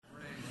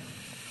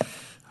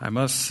I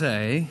must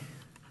say,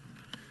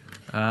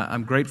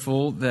 I'm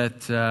grateful that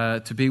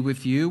to be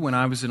with you. When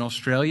I was in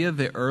Australia,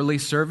 the early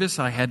service,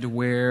 I had to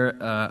wear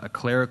a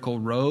clerical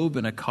robe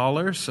and a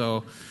collar,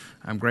 so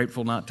I'm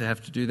grateful not to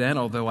have to do that,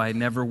 although I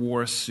never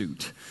wore a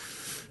suit.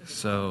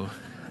 So,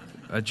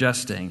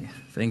 adjusting.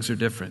 Things are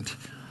different.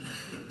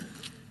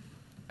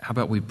 How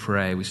about we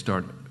pray? We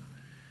start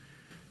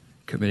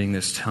committing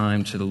this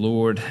time to the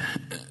Lord.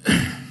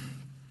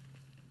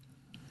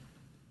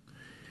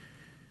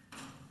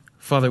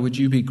 Father, would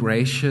you be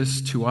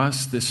gracious to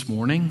us this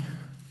morning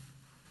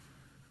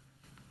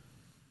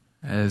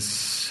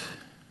as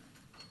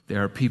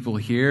there are people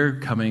here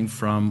coming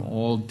from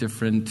all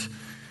different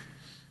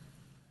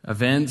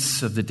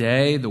events of the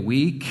day, the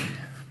week.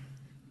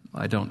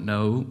 I don't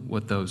know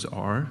what those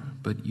are,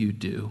 but you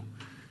do.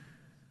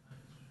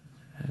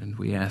 And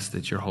we ask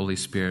that your Holy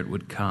Spirit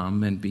would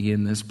come and be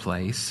in this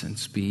place and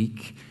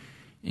speak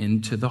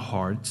into the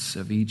hearts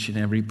of each and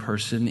every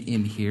person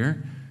in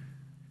here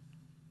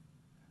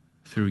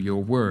through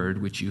your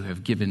word, which you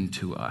have given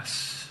to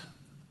us.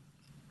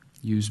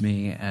 Use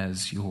me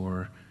as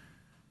your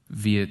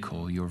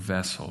vehicle, your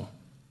vessel,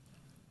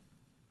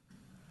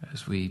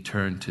 as we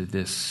turn to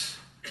this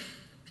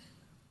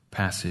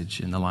passage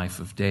in the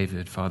life of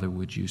David. Father,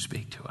 would you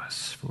speak to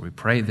us? For we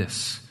pray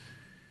this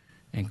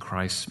in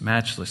Christ's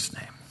matchless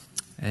name.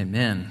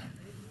 Amen.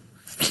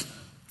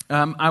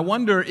 I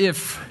wonder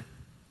if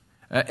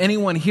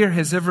anyone here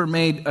has ever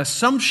made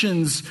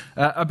assumptions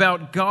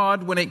about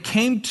God when it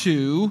came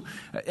to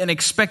an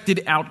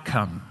expected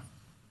outcome.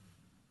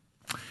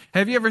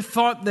 Have you ever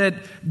thought that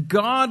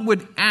God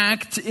would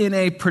act in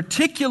a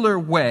particular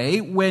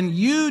way when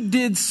you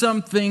did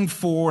something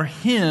for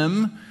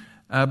Him,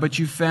 but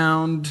you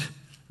found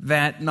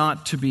that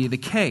not to be the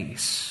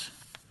case?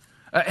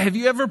 Have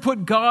you ever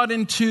put God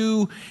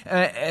into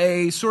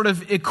a sort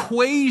of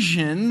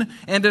equation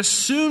and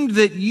assumed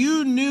that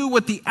you knew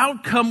what the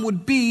outcome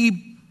would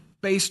be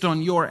based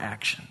on your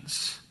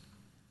actions?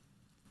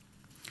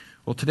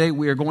 Well, today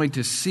we are going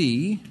to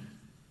see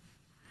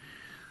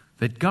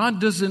that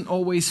God doesn't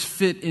always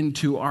fit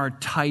into our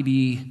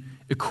tidy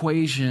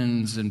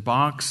equations and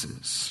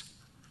boxes,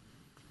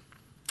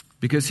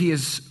 because He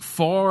is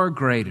far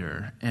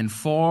greater and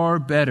far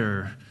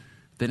better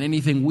than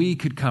anything we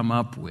could come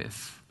up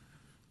with.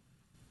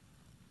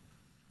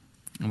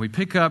 And we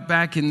pick up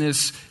back in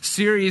this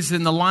series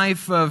in the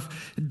life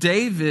of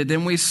David,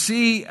 and we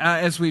see,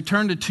 as we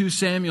turn to 2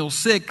 Samuel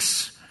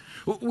 6,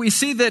 we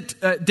see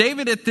that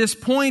David at this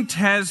point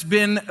has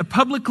been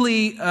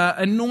publicly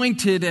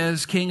anointed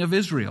as king of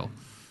Israel.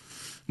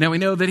 Now we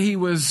know that he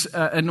was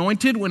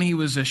anointed when he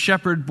was a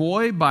shepherd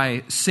boy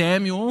by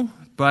Samuel,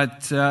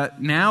 but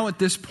now at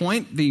this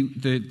point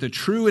the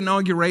true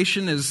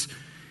inauguration as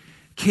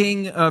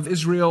king of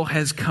Israel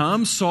has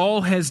come.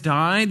 Saul has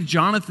died,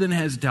 Jonathan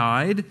has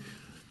died,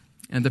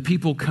 and the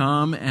people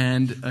come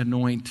and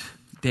anoint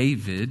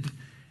David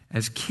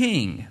as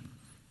king.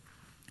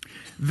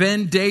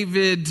 Then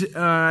David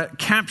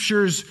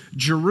captures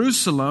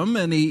Jerusalem,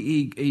 and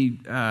he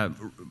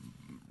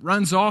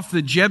runs off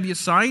the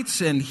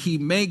Jebusites, and he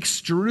makes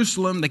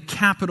Jerusalem the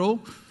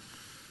capital.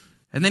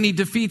 And then he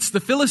defeats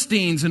the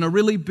Philistines in a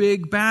really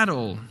big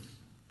battle.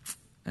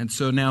 And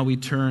so now we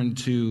turn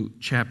to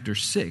chapter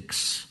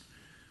 6.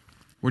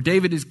 Where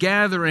David is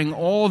gathering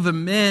all the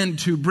men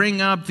to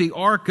bring up the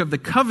Ark of the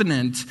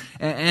Covenant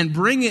and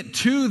bring it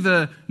to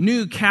the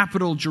new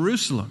capital,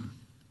 Jerusalem.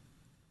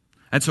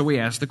 And so we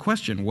ask the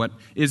question, what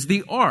is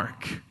the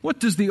Ark? What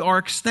does the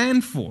Ark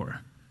stand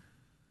for?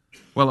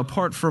 Well,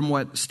 apart from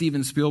what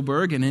Steven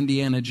Spielberg and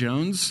Indiana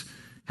Jones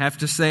have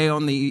to say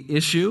on the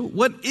issue,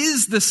 what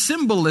is the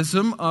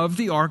symbolism of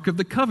the Ark of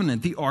the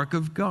Covenant, the Ark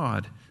of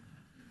God?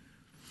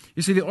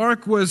 You see, the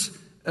Ark was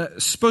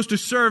supposed to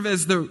serve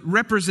as the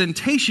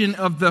representation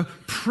of the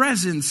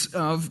presence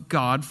of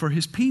God for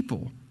His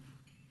people.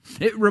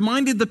 It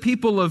reminded the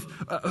people of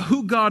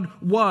who God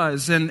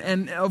was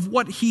and of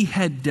what He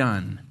had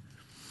done.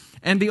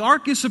 And the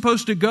ark is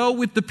supposed to go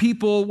with the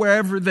people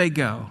wherever they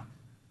go,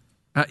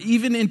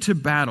 even into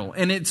battle.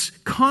 And it's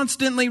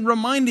constantly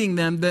reminding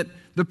them that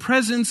the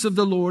presence of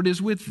the Lord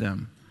is with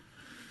them.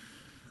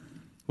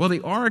 Well,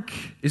 the ark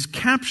is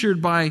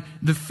captured by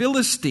the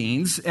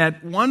Philistines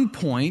at one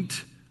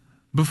point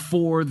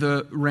before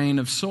the reign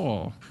of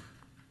Saul,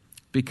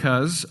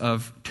 because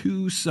of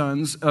 2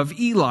 sons of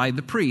Eli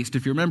the priest.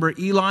 If you remember,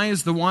 Eli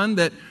is the one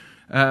that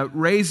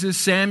raises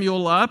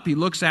Samuel up. He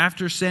looks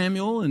after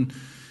Samuel,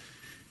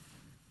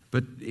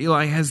 but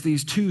Eli has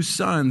these 2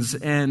 sons,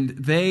 and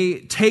they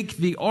take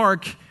the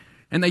ark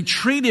and they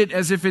treat it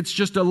as if it's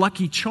just a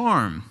lucky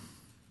charm.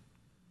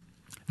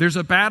 There's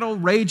a battle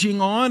raging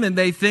on, and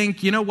they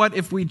think, you know what,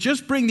 if we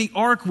just bring the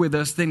ark with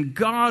us, then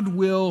God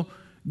will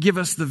give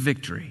us the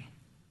victory.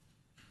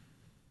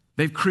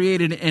 They've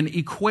created an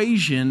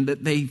equation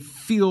that they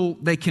feel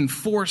they can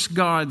force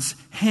God's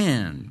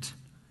hand.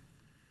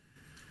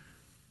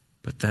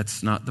 But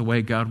that's not the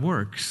way God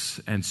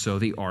works. And so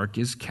the ark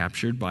is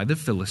captured by the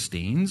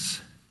Philistines.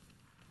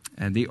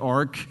 And the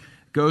ark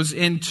goes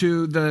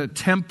into the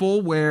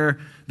temple where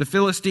the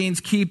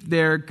Philistines keep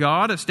their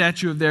god, a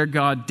statue of their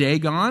god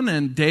Dagon,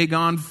 and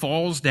Dagon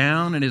falls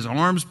down and his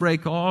arms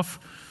break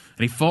off,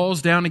 and he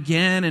falls down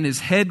again and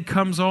his head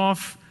comes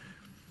off.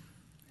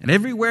 And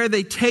everywhere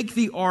they take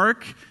the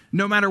ark,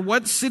 no matter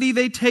what city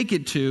they take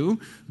it to,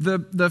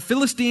 the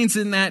Philistines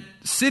in that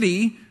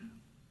city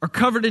are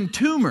covered in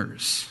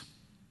tumors.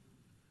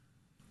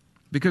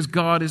 Because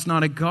God is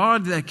not a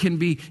God that can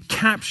be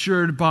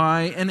captured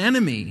by an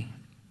enemy.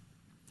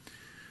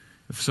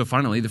 So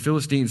finally, the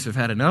Philistines have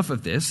had enough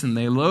of this, and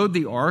they load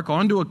the ark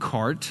onto a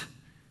cart,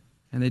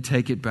 and they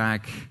take it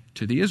back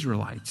to the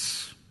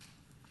Israelites.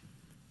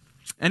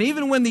 And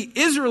even when the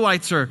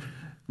Israelites are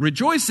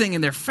rejoicing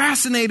and they're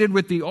fascinated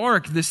with the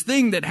ark, this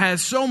thing that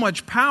has so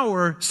much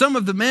power, some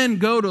of the men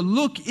go to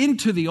look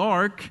into the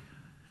ark,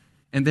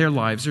 and their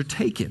lives are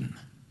taken.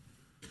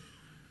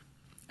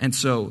 And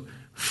so,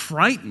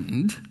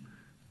 frightened,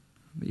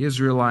 the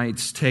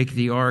Israelites take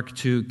the ark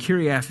to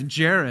Kiriath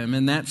Jearim,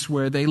 and that's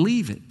where they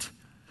leave it.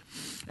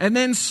 And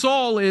then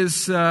Saul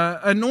is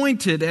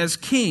anointed as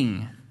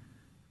king.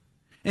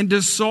 And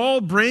does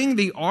Saul bring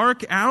the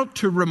ark out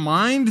to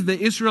remind the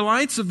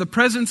Israelites of the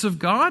presence of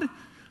God?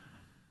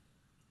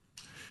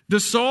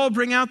 Does Saul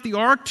bring out the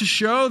ark to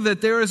show that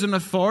there is an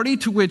authority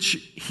to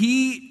which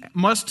he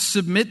must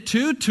submit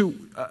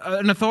to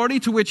an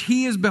authority to which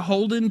he is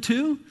beholden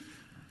to?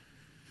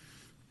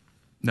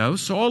 No,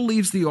 Saul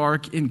leaves the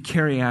ark in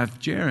Kiriath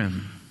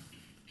Jearim.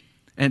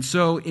 And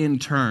so, in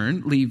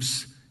turn,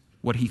 leaves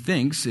what he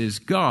thinks is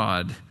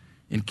God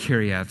in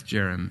Kiriath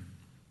Jearim.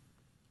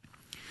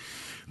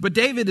 But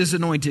David is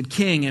anointed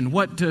king, and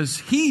what does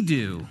he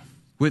do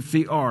with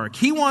the ark?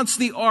 He wants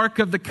the ark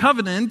of the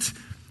covenant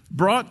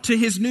brought to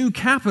his new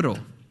capital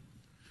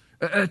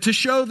to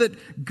show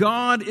that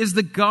God is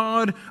the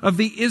God of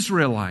the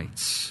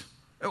Israelites.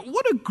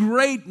 What a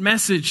great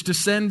message to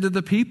send to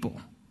the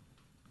people.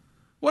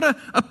 What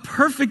a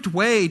perfect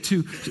way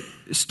to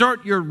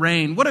start your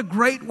reign. What a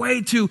great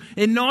way to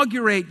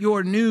inaugurate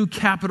your new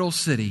capital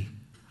city.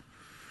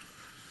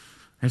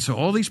 And so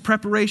all these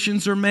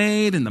preparations are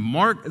made, and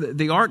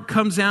the ark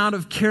comes out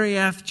of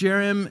Kiriath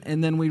Jearim,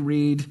 and then we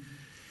read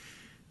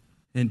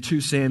in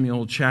 2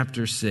 Samuel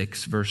chapter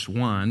 6, verse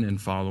 1 and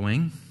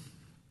following,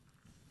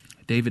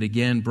 David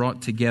again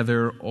brought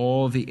together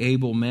all the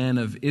able men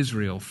of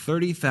Israel,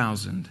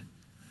 30,000.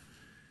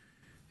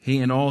 He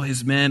and all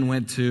his men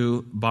went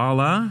to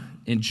Baalah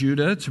in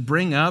Judah to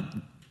bring up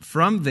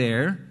from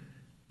there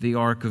the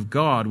ark of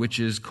God, which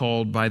is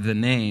called by the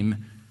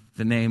name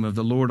of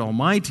the Lord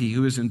Almighty,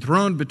 who is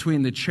enthroned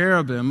between the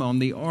cherubim on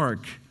the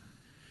ark.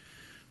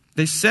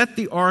 They set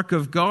the ark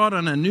of God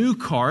on a new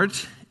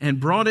cart and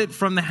brought it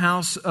from the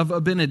house of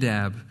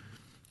Abinadab,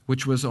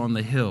 which was on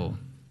the hill.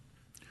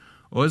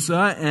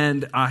 Uzzah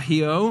and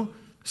Ahio,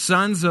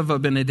 sons of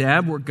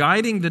Abinadab, were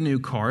guiding the new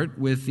cart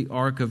with the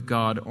ark of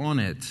God on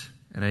it,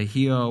 and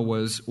Ahio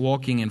was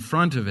walking in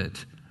front of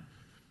it.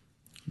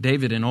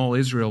 David and all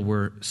Israel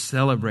were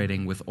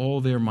celebrating with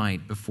all their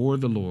might before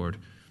the Lord,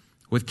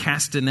 with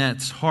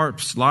castanets,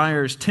 harps,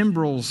 lyres,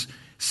 timbrels,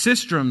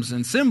 sistrums,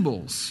 and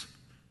cymbals.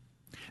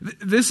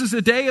 This is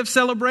a day of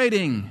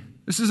celebrating.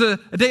 This is a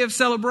day of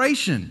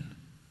celebration.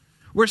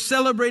 We're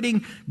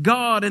celebrating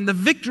God and the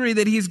victory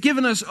that He's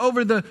given us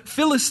over the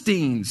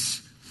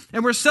Philistines.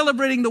 And we're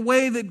celebrating the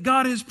way that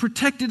God has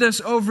protected us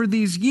over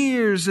these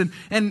years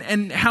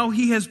and how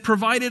He has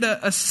provided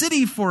a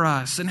city for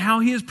us and how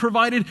He has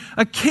provided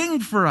a king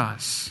for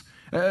us.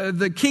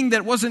 The king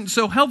that wasn't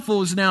so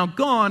helpful is now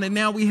gone, and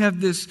now we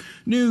have this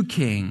new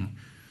king.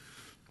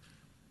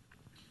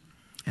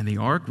 And the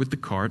ark with the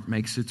cart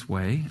makes its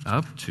way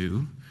up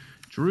to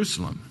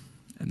Jerusalem.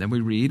 And then we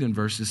read in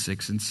verses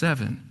 6 and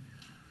 7.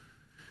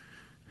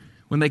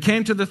 When they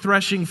came to the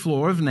threshing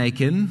floor of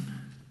Nacon,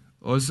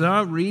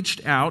 Uzzah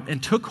reached out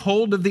and took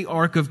hold of the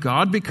ark of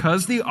God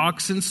because the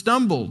oxen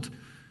stumbled.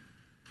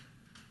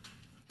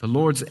 The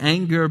Lord's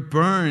anger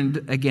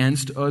burned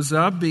against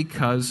Uzzah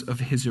because of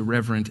his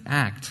irreverent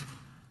act.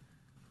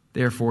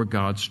 Therefore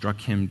God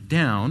struck him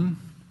down,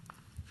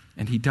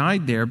 and he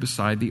died there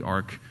beside the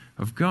ark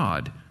of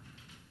God.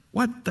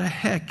 What the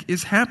heck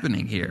is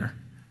happening here?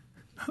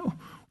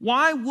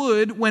 Why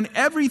would, when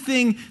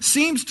everything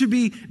seems to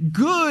be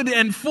good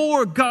and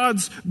for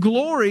God's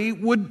glory,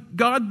 would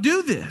God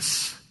do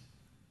this?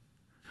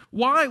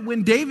 Why,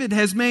 when David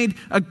has made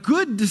a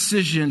good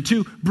decision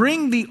to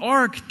bring the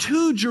ark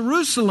to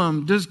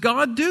Jerusalem, does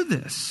God do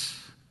this?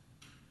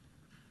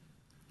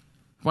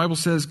 The Bible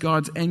says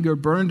God's anger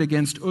burned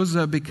against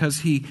Uzzah because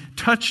he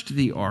touched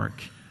the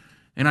ark.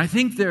 And I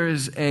think there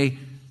is a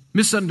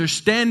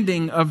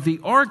misunderstanding of the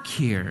ark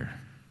here.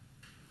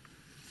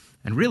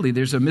 And really,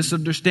 there's a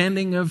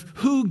misunderstanding of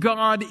who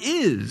God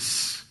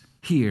is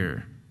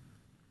here.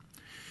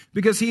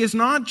 Because He is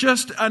not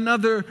just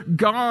another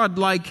god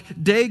like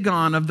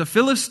Dagon of the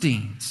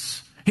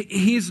Philistines.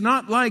 He is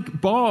not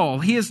like Baal.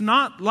 He is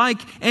not like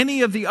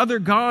any of the other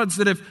gods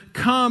that have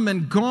come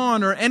and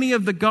gone, or any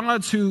of the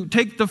gods who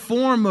take the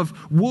form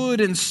of wood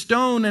and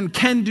stone and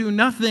can do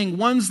nothing,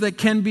 ones that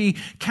can be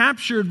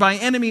captured by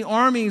enemy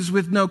armies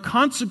with no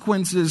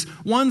consequences,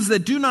 ones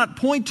that do not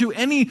point to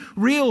any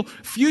real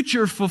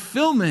future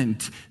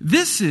fulfillment.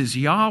 This is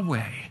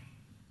Yahweh,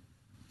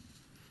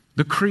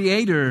 the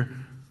creator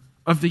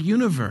of the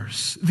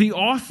universe, the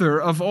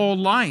author of all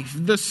life,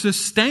 the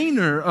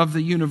sustainer of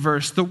the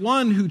universe, the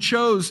one who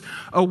chose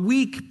a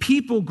weak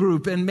people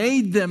group and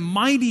made them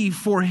mighty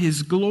for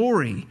his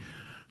glory,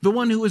 the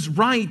one who is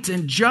right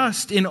and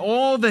just in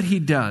all that he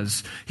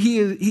does.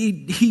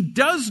 He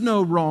does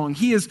no wrong.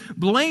 He is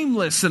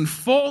blameless and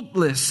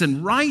faultless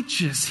and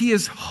righteous. He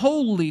is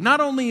holy.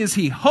 Not only is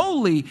he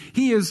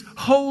is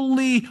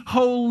holy,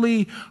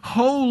 holy,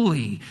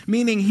 holy,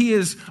 meaning he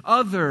is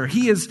other.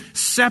 He is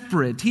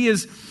separate. He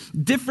is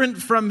different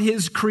from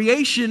his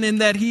creation in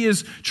that he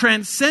is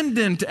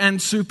transcendent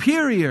and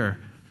superior.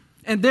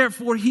 And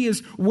therefore he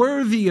is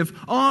worthy of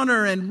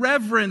honor and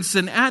reverence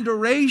and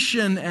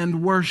adoration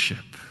and worship.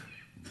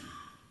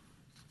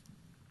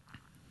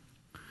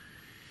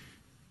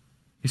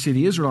 You see,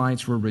 the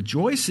Israelites were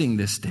rejoicing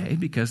this day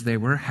because they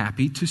were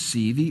happy to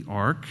see the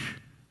ark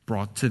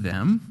brought to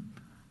them.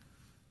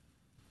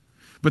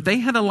 But they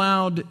had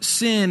allowed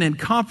sin and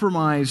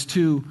compromise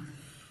to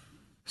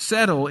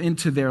settle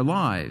into their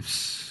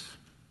lives.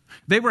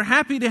 They were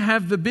happy to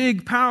have the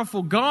big,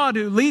 powerful God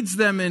who leads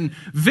them in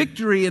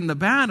victory in the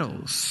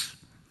battles,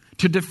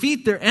 to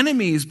defeat their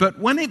enemies. But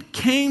when it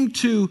came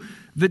to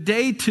the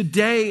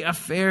day-to-day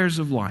affairs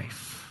of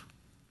life,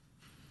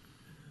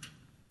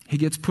 he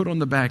gets put on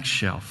the back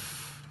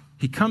shelf.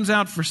 He comes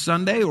out for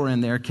Sunday, or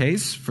in their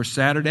case, for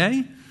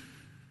Saturday.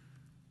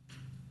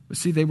 But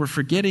see, they were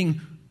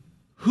forgetting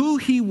who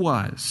he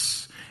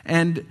was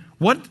and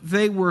what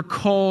they were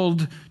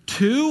called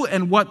to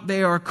and what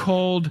they are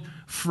called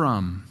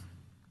from.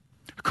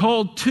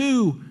 Called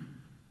to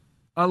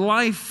a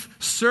life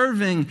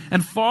serving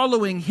and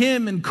following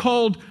him, and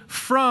called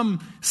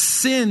from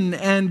sin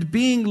and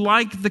being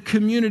like the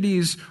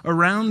communities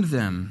around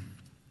them.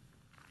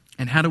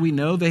 And how do we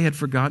know they had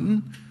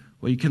forgotten?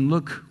 Well, you can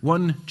look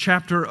one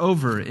chapter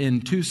over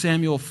in 2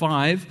 Samuel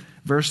 5,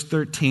 verse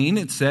 13.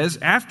 It says,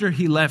 after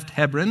he left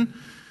Hebron,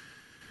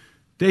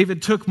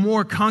 David took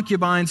more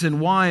concubines and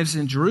wives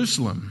in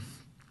Jerusalem,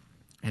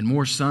 and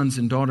more sons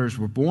and daughters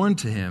were born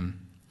to him.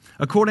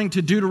 According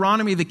to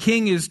Deuteronomy, the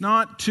king is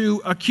not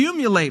to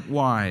accumulate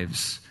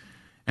wives.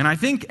 And I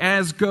think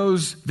as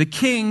goes the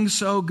king,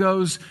 so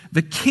goes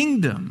the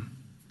kingdom.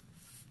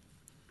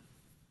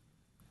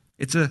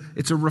 It's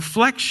a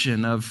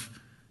reflection of,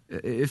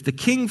 if the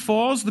king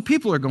falls, the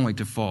people are going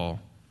to fall.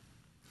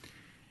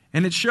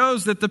 And it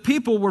shows that the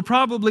people were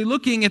probably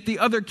looking at the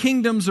other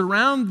kingdoms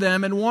around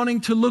them and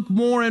wanting to look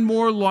more and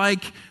more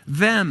like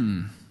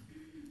them.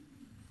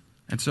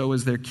 And so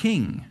is their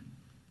king.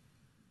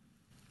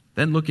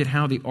 Then look at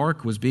how the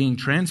ark was being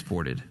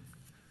transported.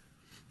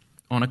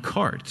 On a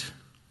cart.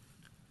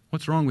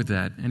 What's wrong with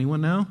that? Anyone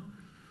know?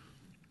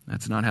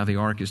 That's not how the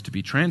ark is to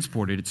be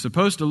transported. It's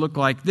supposed to look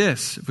like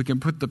this. If we can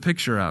put the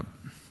picture up.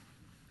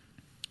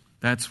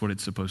 That's what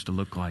it's supposed to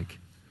look like.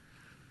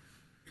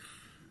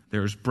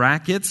 There's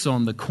brackets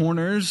on the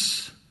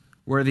corners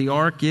where the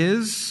ark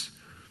is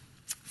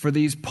for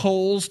these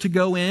poles to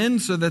go in,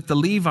 so that the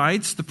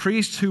Levites, the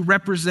priests who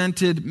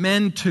represented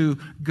men to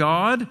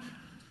God,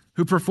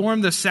 who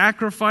performed the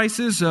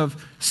sacrifices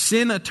of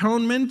sin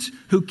atonement,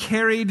 who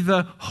carried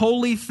the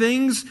holy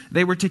things,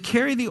 they were to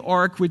carry the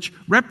ark, which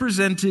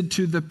represented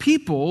to the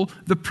people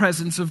the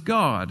presence of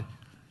God.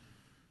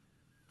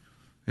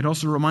 It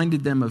also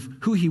reminded them of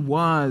who he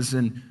was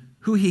and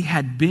who he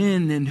had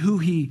been and who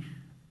he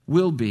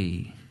will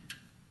be.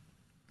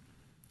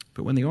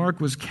 But when the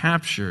ark was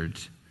captured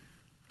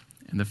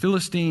and the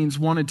Philistines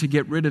wanted to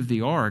get rid of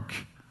the ark,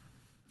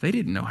 they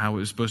didn't know how it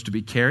was supposed to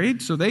be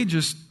carried, so they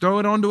just throw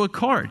it onto a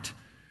cart.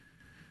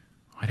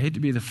 I'd hate to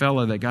be the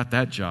fella that got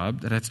that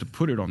job, that has to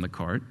put it on the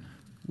cart.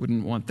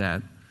 Wouldn't want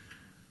that.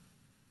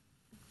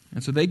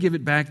 And so they give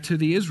it back to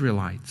the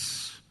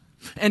Israelites.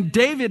 And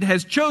David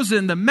has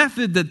chosen the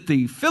method that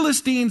the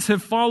Philistines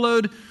have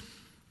followed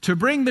to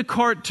bring the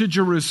cart to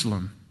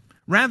Jerusalem,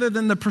 rather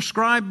than the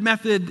prescribed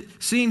method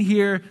seen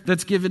here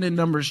that's given in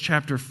Numbers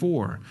chapter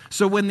 4.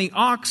 So when the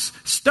ox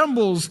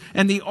stumbles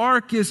and the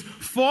ark is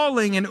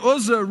falling, and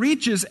Uzzah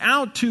reaches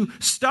out to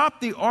stop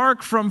the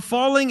ark from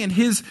falling, and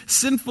his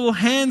sinful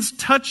hands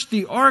touch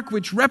the ark,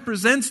 which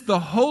represents the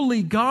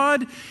holy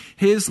God,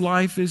 his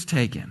life is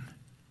taken.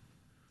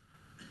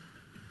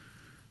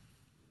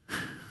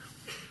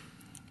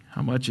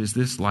 How much is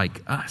this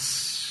like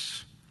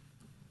us?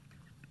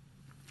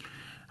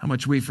 How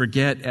much we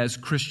forget as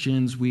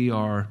Christians we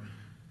are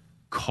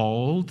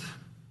called,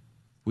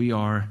 we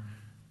are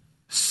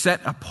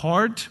set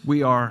apart,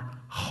 we are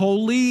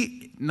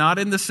holy, not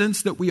in the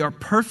sense that we are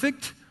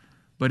perfect,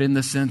 but in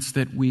the sense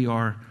that we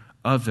are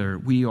other.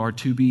 We are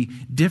to be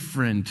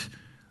different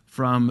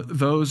from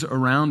those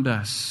around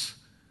us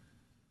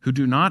who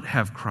do not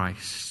have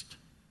Christ.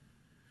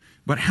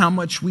 but how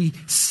much we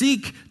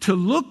seek to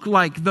look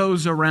like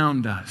those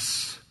around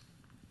us.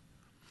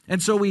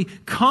 And so we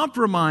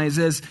compromise,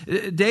 as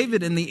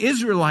David and the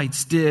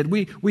Israelites did.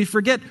 We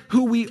forget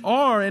who we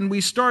are, and we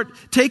start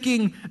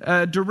taking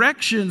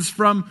directions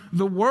from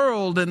the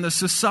world and the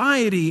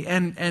society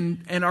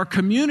and our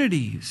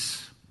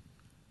communities,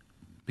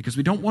 because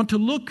we don't want to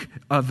look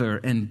other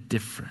and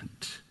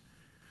different.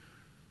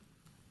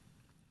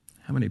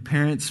 How many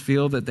parents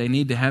feel that they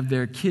need to have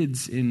their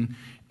kids in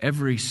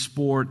every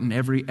sport and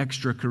every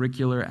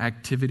extracurricular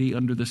activity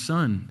under the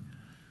sun,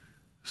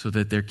 so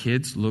that their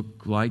kids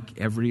look like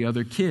every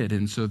other kid,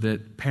 and so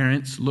that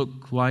parents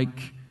look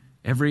like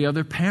every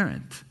other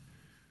parent?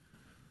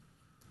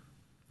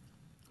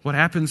 What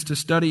happens to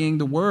studying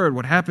the Word?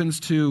 What happens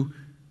to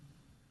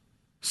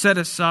set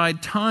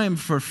aside time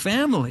for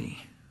family?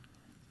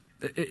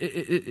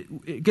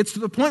 It gets to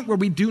the point where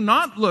we do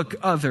not look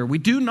other. We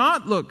do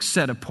not look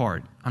set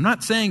apart. I'm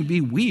not saying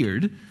be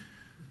weird,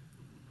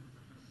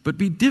 but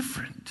be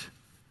different.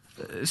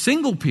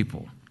 Single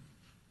people,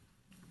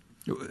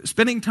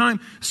 spending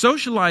time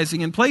socializing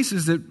in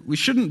places that we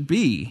shouldn't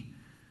be,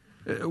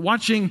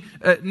 watching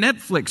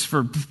Netflix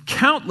for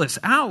countless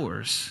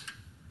hours,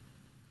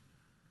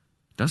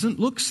 doesn't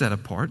look set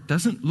apart,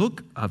 doesn't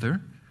look other.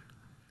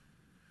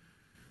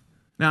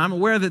 Now, I'm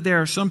aware that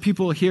there are some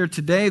people here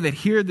today that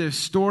hear this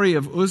story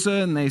of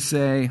Uzzah and they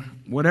say,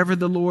 whatever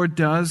the Lord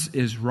does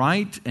is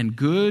right and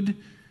good,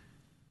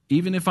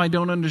 even if I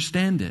don't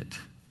understand it.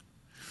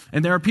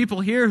 And there are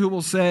people here who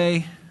will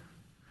say,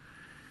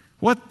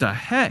 what the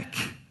heck?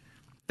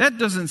 That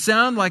doesn't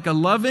sound like a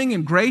loving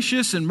and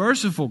gracious and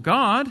merciful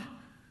God.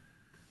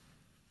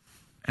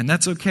 And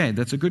that's okay.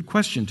 That's a good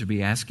question to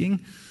be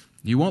asking.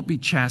 You won't be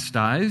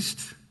chastised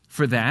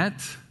for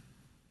that.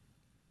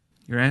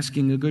 You're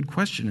asking a good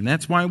question. And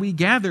that's why we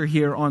gather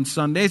here on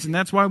Sundays, and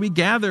that's why we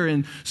gather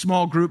in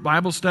small group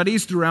Bible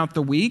studies throughout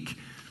the week,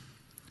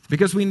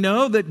 because we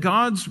know that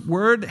God's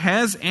Word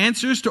has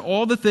answers to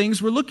all the things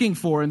we're looking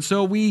for. And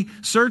so we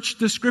search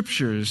the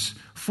Scriptures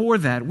for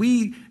that.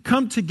 We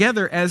come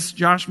together, as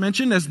Josh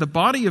mentioned, as the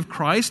body of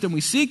Christ, and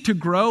we seek to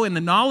grow in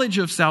the knowledge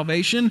of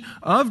salvation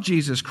of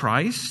Jesus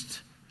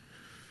Christ.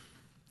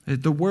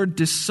 The word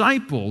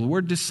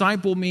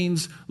disciple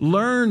means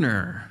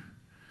learner.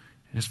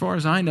 As far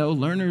as I know,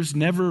 learners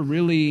never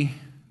really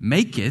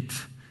make it,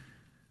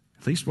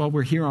 at least while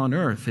we're here on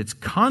earth. It's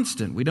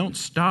constant. We don't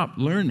stop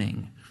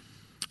learning.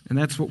 And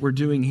that's what we're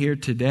doing here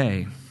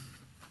today.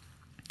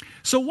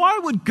 So why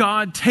would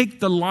God take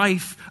the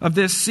life of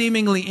this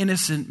seemingly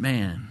innocent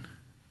man?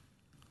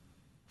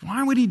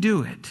 Why would he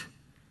do it?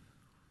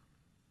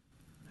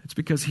 It's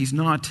because he's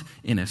not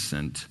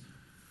innocent.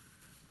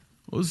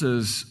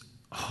 Uzzah's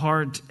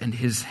heart and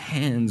his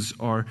hands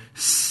are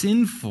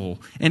sinful,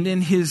 and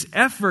in his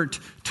effort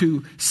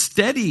to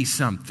steady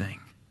something,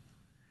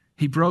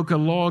 he broke a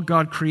law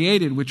God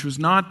created, which was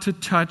not to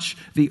touch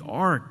the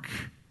ark.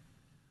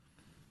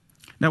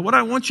 Now, what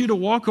I want you to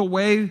walk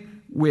away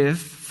with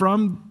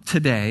from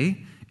today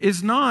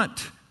is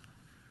not,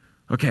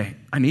 okay,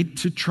 I need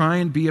to try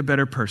and be a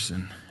better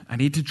person. I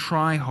need to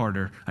try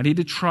harder. I need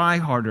to try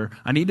harder.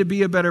 I need to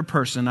be a better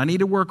person. I need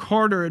to work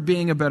harder at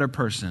being a better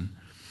person.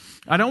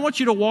 I don't want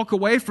you to walk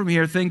away from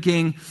here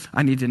thinking,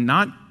 I need to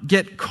not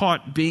get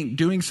caught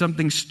doing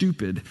something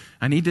stupid.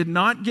 I need to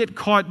not get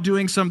caught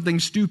doing something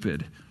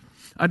stupid.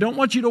 I don't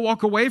want you to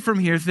walk away from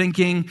here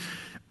thinking,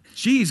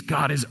 geez,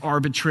 God is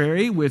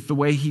arbitrary with the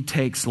way he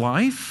takes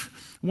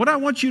life. What I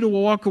want you to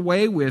walk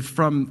away with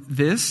from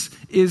this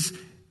is,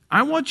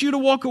 I want you to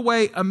walk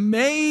away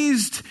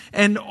amazed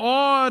and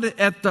awed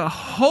at the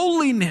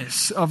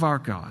holiness of our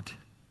God.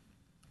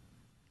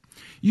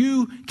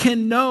 You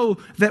can know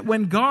that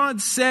when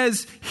God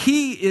says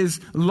he is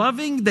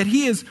loving, that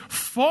he is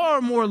far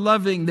more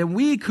loving than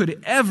we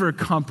could ever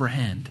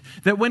comprehend.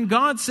 That when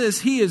God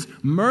says he is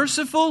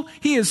merciful,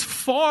 he is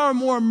far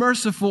more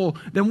merciful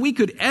than we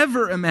could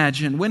ever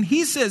imagine. When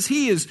he says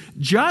he is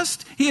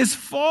just, he is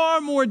far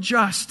more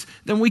just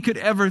than we could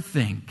ever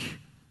think.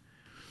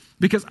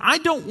 Because I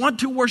don't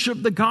want to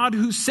worship the God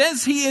who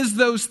says he is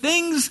those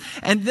things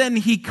and then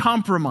he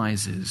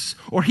compromises,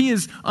 or he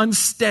is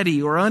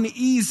unsteady or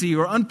uneasy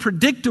or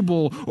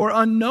unpredictable or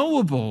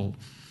unknowable.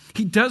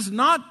 He does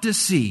not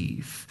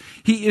deceive.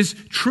 He is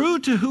true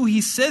to who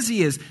he says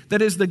he is.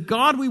 That is the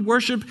God we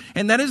worship,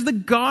 and that is the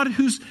God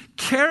whose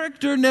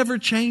character never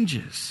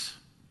changes.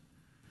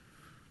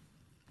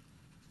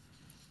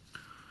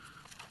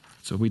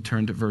 So we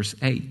turn to verse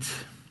 8.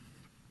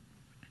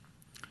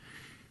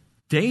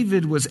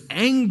 David was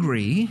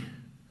angry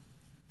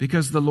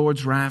because the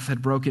Lord's wrath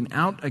had broken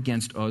out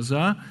against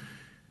Uzzah.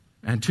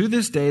 And to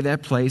this day,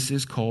 that place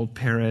is called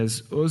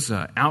Perez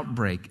Uzzah,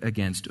 outbreak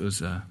against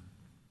Uzzah.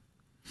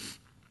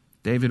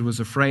 David was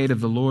afraid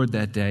of the Lord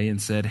that day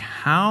and said,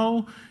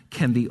 how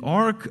can the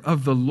ark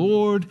of the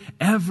Lord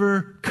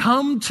ever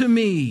come to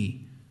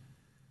me?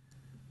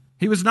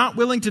 He was not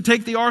willing to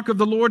take the ark of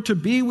the Lord to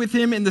be with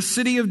him in the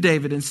city of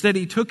David. Instead,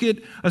 he took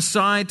it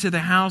aside to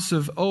the house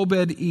of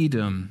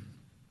Obed-Edom.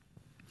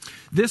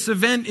 This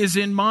event is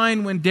in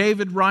mind when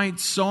David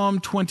writes Psalm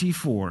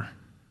 24.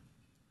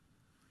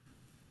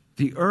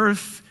 The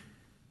earth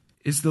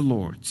is the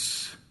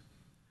Lord's,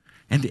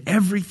 and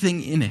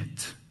everything in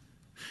it,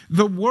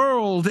 the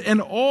world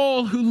and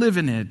all who live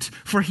in it,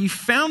 for he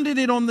founded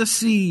it on the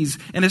seas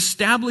and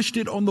established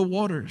it on the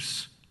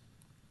waters.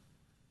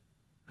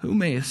 Who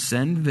may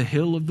ascend the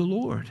hill of the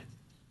Lord?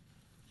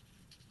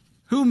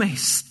 Who may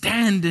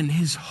stand in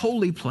his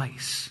holy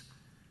place?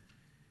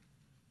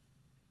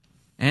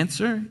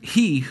 Answer,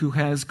 he who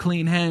has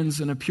clean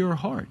hands and a pure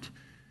heart,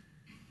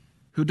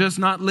 who does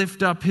not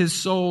lift up his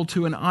soul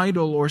to an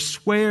idol or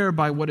swear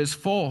by what is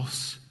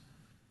false.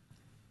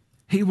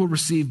 He will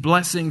receive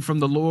blessing from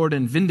the Lord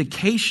and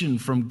vindication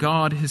from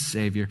God his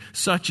Savior.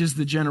 Such is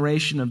the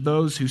generation of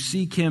those who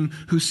seek him,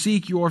 who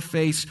seek your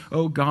face,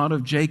 O God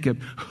of Jacob.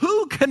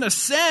 Who can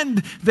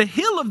ascend the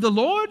hill of the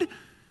Lord?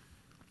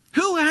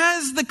 Who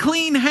has the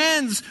clean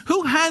hands?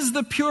 Who has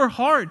the pure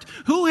heart?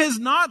 Who has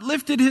not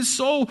lifted his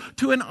soul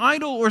to an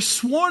idol or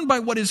sworn by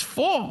what is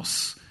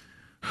false?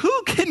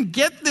 Who can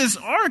get this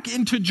ark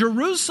into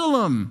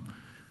Jerusalem?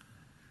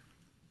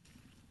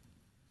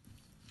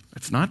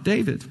 It's not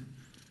David.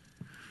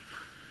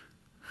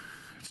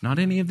 It's not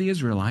any of the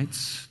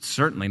Israelites. It's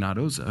certainly not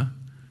Uzzah.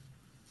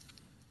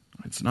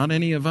 It's not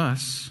any of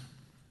us.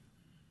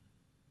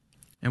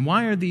 And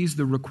why are these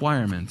the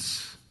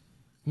requirements?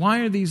 Why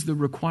are these the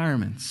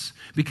requirements?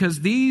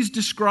 Because these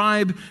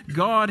describe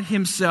God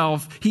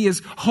himself. He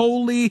is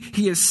holy.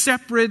 He is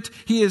separate.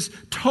 He is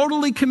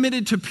totally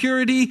committed to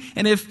purity.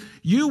 And if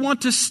you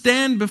want to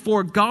stand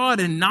before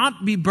God and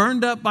not be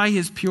burned up by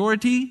his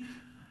purity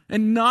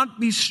and not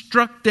be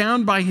struck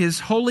down by his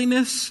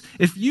holiness,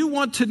 if you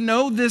want to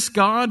know this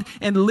God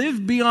and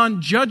live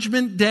beyond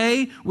judgment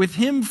day with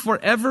him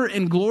forever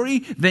in glory,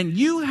 then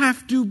you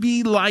have to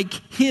be like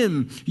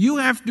him. You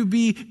have to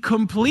be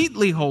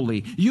completely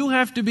holy. You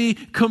have to be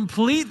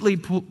completely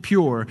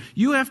pure.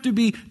 You have to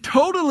be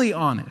totally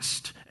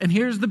honest. And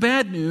here's the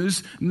bad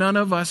news: none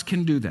of us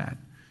can do that.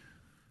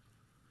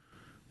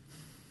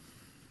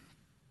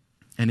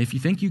 And if you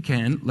think you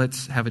can,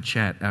 let's have a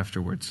chat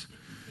afterwards.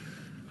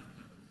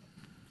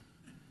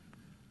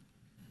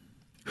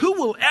 Who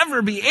will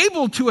ever be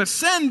able to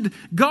ascend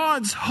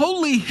God's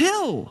holy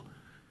hill?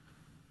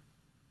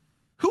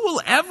 Who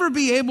will ever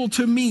be able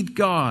to meet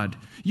God?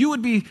 You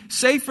would be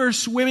safer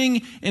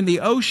swimming in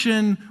the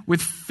ocean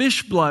with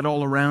fish blood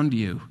all around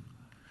you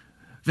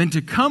than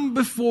to come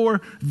before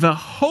the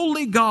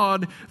holy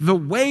God the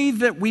way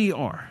that we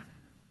are.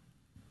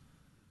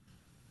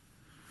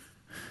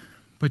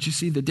 But you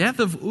see, the death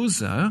of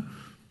Uzzah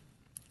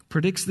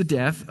predicts the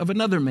death of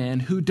another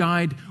man who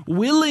died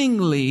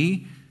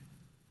willingly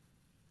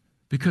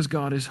because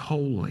God is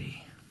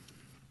holy.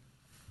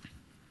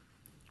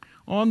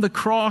 On the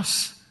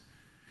cross,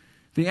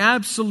 the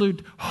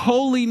absolute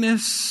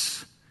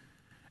holiness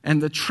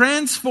and the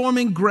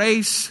transforming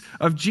grace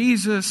of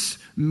Jesus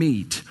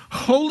meet.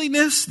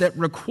 Holiness that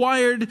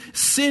required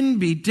sin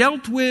be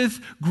dealt with,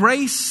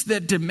 grace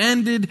that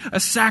demanded a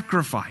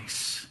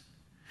sacrifice.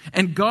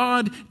 And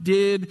God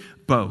did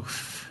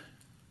both.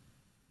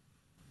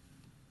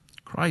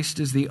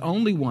 Christ is the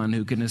only one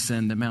who can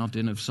ascend the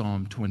mountain of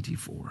Psalm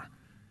 24.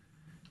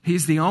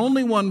 He's the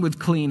only one with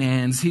clean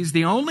hands. He's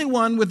the only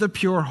one with a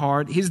pure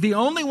heart. He's the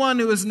only one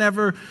who has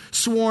never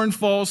sworn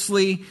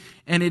falsely.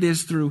 And it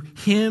is through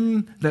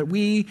him that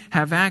we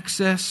have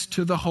access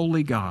to the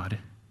holy God.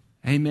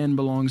 Amen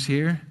belongs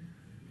here.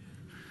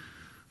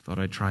 Thought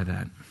I'd try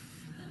that.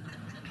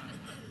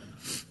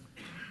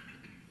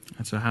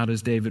 And so how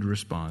does David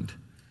respond?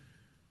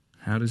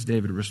 How does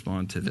David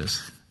respond to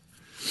this?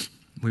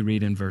 We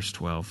read in verse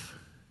 12.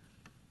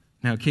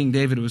 Now King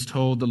David was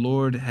told, the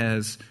Lord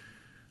has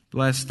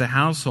blessed the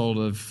household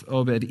of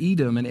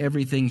Obed-Edom and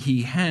everything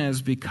he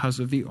has because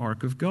of the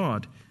ark of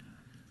God.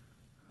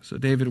 So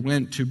David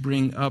went to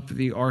bring up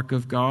the ark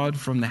of God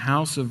from the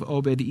house of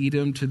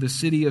Obed-Edom to the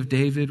city of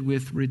David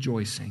with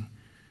rejoicing.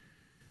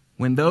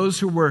 When those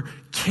who were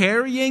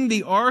carrying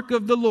the ark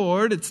of the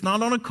Lord, it's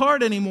not on a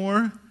cart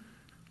anymore.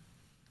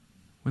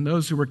 When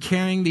those who were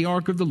carrying the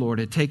ark of the Lord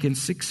had taken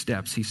 6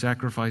 steps, he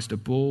sacrificed a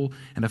bull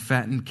and a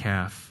fattened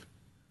calf.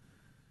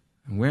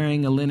 And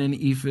wearing a linen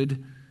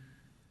ephod,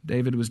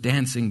 David was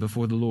dancing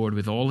before the Lord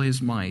with all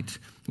his might,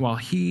 while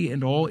he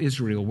and all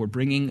Israel were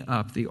bringing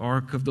up the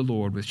ark of the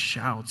Lord with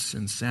shouts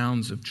and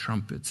sounds of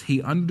trumpets.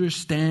 He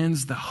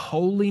understands the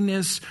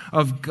holiness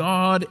of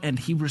God, and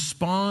he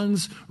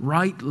responds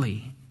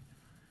rightly.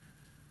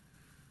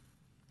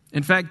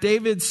 In fact,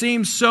 David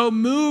seems so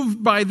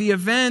moved by the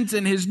event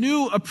and his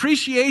new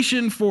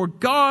appreciation for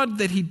God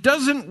that he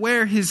doesn't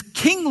wear his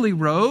kingly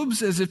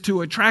robes as if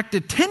to attract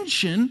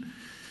attention,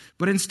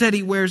 but instead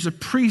he wears a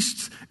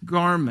priest's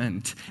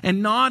garment,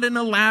 and not an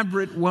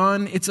elaborate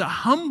one, it's a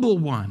humble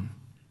one.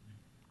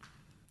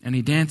 And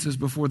he dances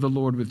before the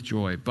Lord with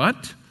joy.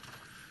 But,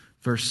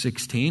 verse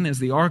 16, as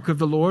the ark of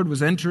the Lord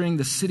was entering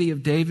the city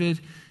of David,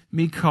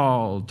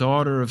 Michal,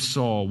 daughter of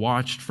Saul,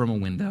 watched from a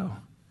window.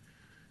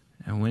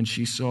 And when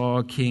she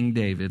saw King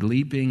David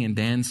leaping and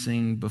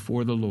dancing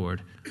before the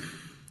Lord,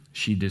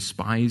 she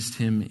despised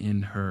him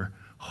in her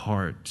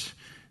heart.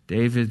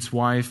 David's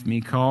wife,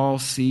 Michal,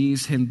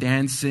 sees him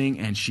dancing,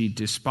 and she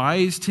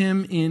despised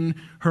him in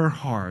her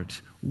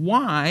heart.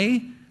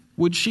 Why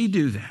would she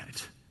do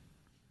that?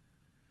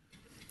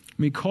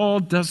 Michal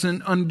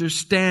doesn't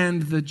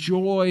understand the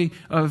joy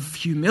of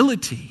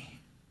humility.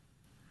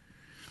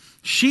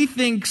 She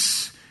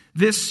thinks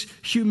this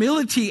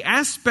humility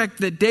aspect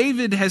that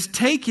David has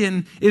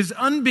taken is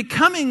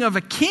unbecoming of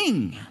a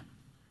king.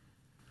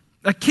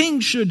 A king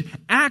should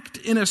act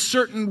in a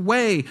certain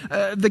way.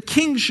 The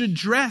king should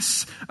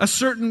dress a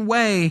certain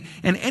way,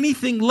 and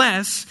anything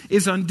less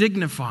is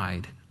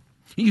undignified.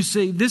 You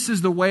see, this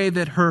is the way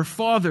that her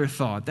father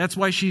thought. That's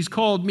why she's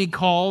called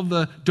Michal,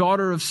 the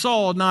daughter of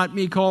Saul, not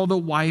Michal, the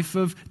wife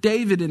of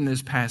David in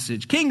this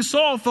passage. King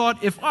Saul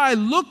thought, if I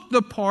look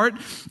the part,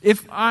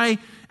 if I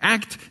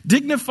act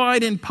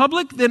dignified in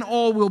public, then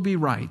all will be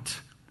right.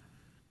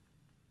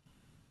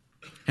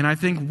 And I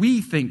think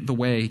we think the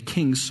way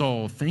King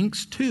Saul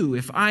thinks too.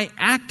 If I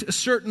act a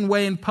certain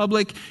way in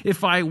public,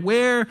 if I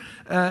wear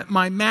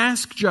my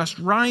mask just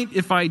right,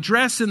 if I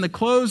dress in the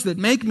clothes that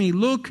make me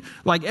look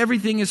like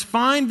everything is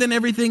fine, then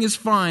everything is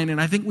fine. And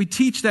I think we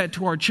teach that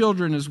to our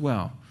children as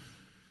well.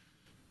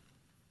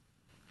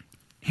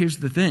 Here's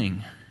the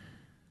thing.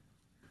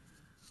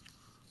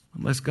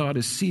 Unless God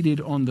is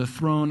seated on the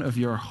throne of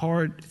your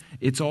heart,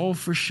 it's all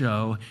for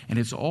show and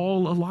it's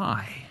all a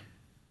lie.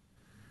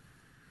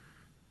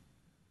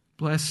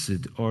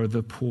 Blessed are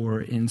the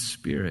poor in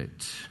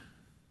spirit.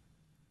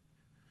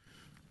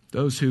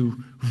 Those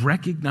who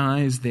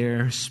recognize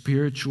their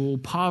spiritual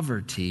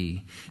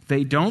poverty.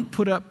 They don't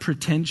put up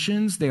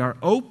pretensions. They are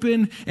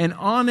open and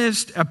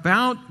honest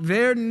about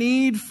their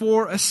need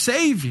for a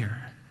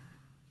Savior.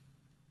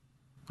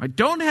 I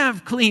don't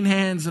have clean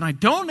hands and I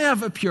don't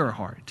have a pure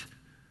heart.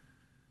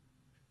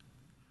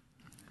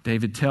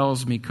 David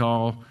tells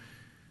Michal,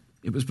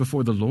 it was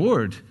before the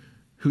Lord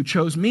who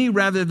chose me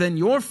rather than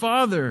your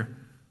father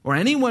or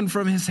anyone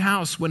from his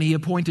house when he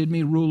appointed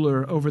me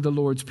ruler over the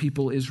Lord's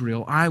people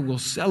Israel. I will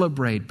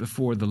celebrate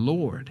before the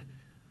Lord.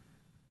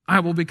 I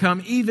will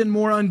become even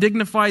more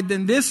undignified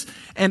than this,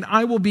 and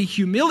I will be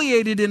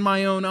humiliated in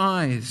my own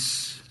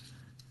eyes.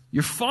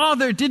 Your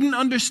father didn't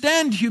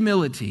understand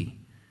humility.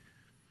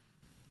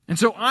 And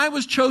so I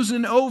was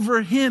chosen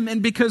over him,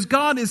 and because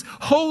God is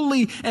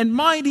holy and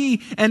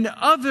mighty and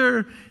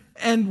other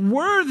and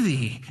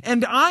worthy,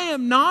 and I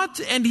am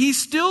not, and he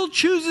still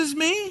chooses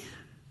me,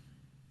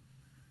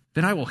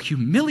 then I will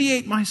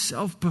humiliate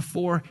myself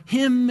before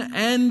him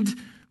and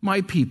my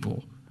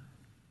people.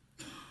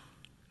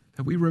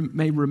 That we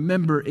may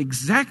remember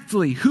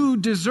exactly who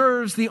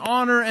deserves the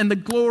honor and the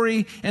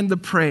glory and the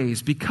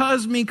praise.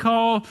 Because,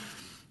 Michal,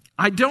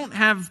 I don't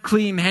have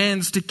clean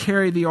hands to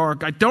carry the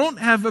ark. I don't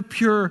have a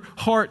pure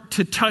heart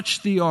to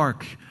touch the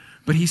ark.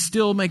 But he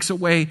still makes a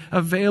way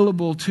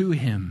available to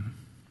him.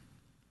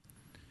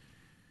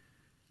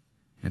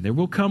 And there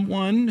will come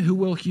one who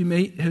will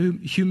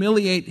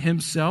humiliate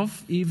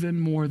himself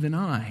even more than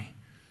I.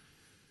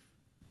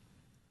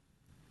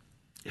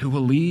 Who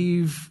will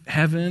leave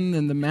heaven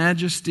and the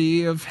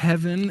majesty of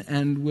heaven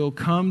and will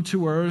come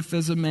to earth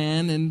as a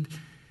man, and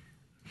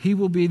he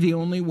will be the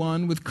only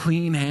one with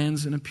clean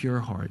hands and a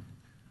pure heart.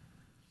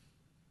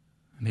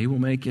 And he will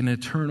make an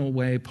eternal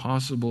way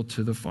possible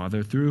to the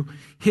Father through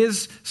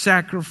his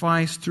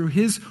sacrifice, through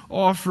his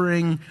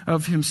offering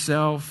of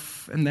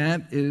himself. And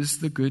that is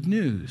the good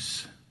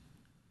news.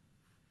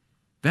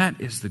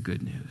 That is the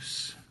good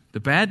news. The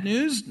bad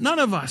news, none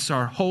of us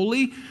are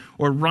holy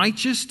or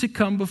righteous to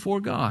come before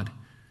God.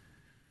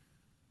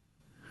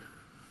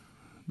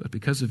 But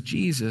because of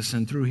Jesus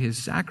and through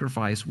his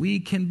sacrifice, we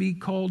can be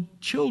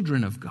called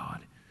children of God.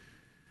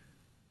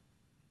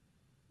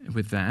 And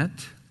with that,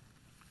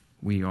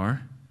 we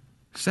are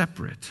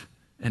separate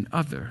and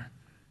other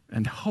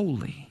and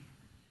holy.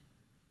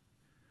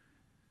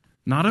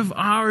 Not of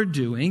our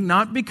doing,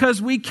 not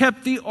because we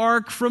kept the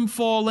ark from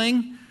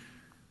falling,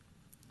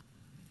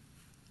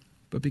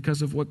 but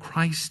because of what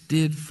Christ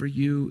did for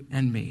you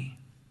and me.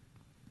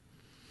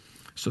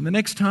 So the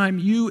next time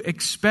you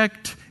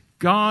expect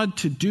God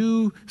to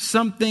do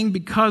something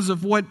because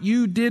of what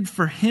you did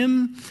for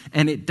him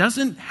and it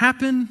doesn't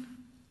happen,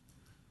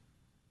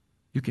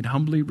 you can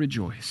humbly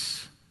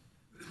rejoice.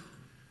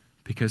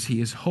 Because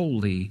he is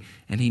holy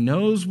and he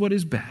knows what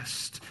is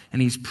best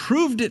and he's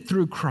proved it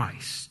through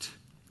Christ.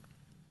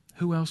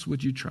 Who else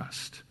would you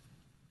trust?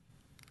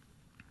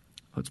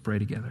 Let's pray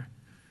together.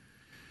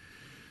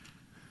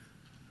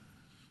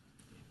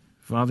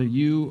 Father,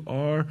 you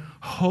are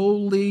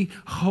holy,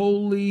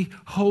 holy,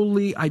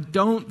 holy. I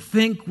don't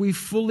think we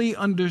fully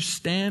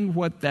understand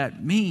what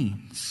that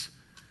means.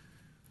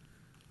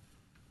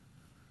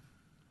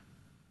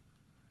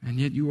 And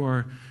yet you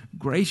are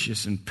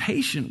gracious and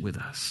patient with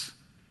us.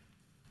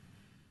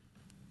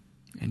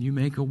 And you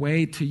make a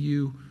way to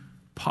you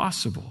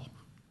possible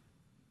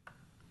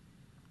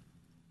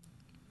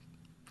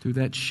through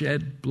that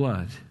shed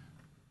blood.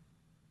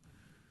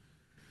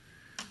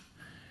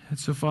 And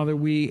so, Father,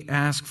 we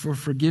ask for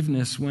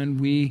forgiveness when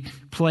we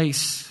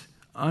place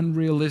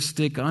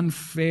unrealistic,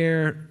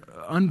 unfair,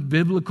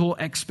 unbiblical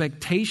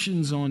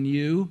expectations on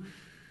you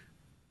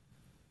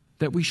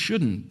that we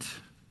shouldn't.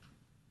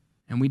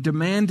 And we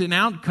demand an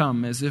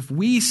outcome as if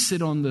we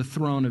sit on the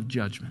throne of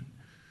judgment.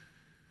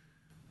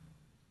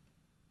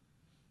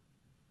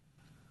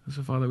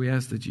 So, Father, we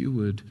ask that you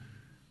would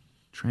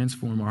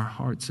transform our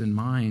hearts and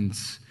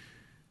minds,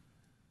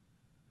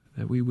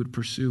 that we would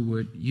pursue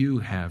what you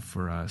have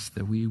for us,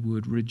 that we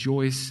would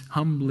rejoice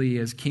humbly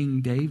as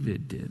King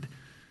David did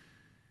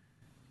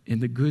in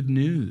the good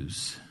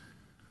news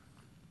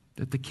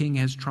that the King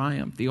has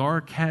triumphed. The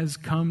ark has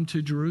come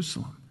to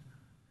Jerusalem.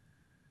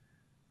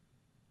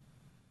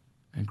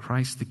 And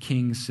Christ the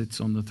King sits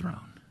on the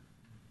throne.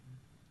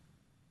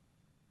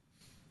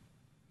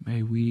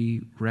 May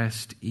we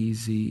rest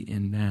easy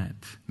in that.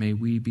 May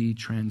we be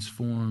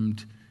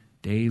transformed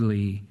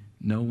daily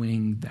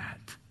knowing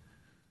that.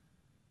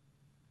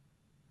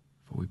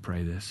 For we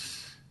pray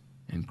this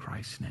in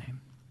Christ's name.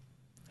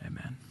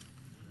 Amen.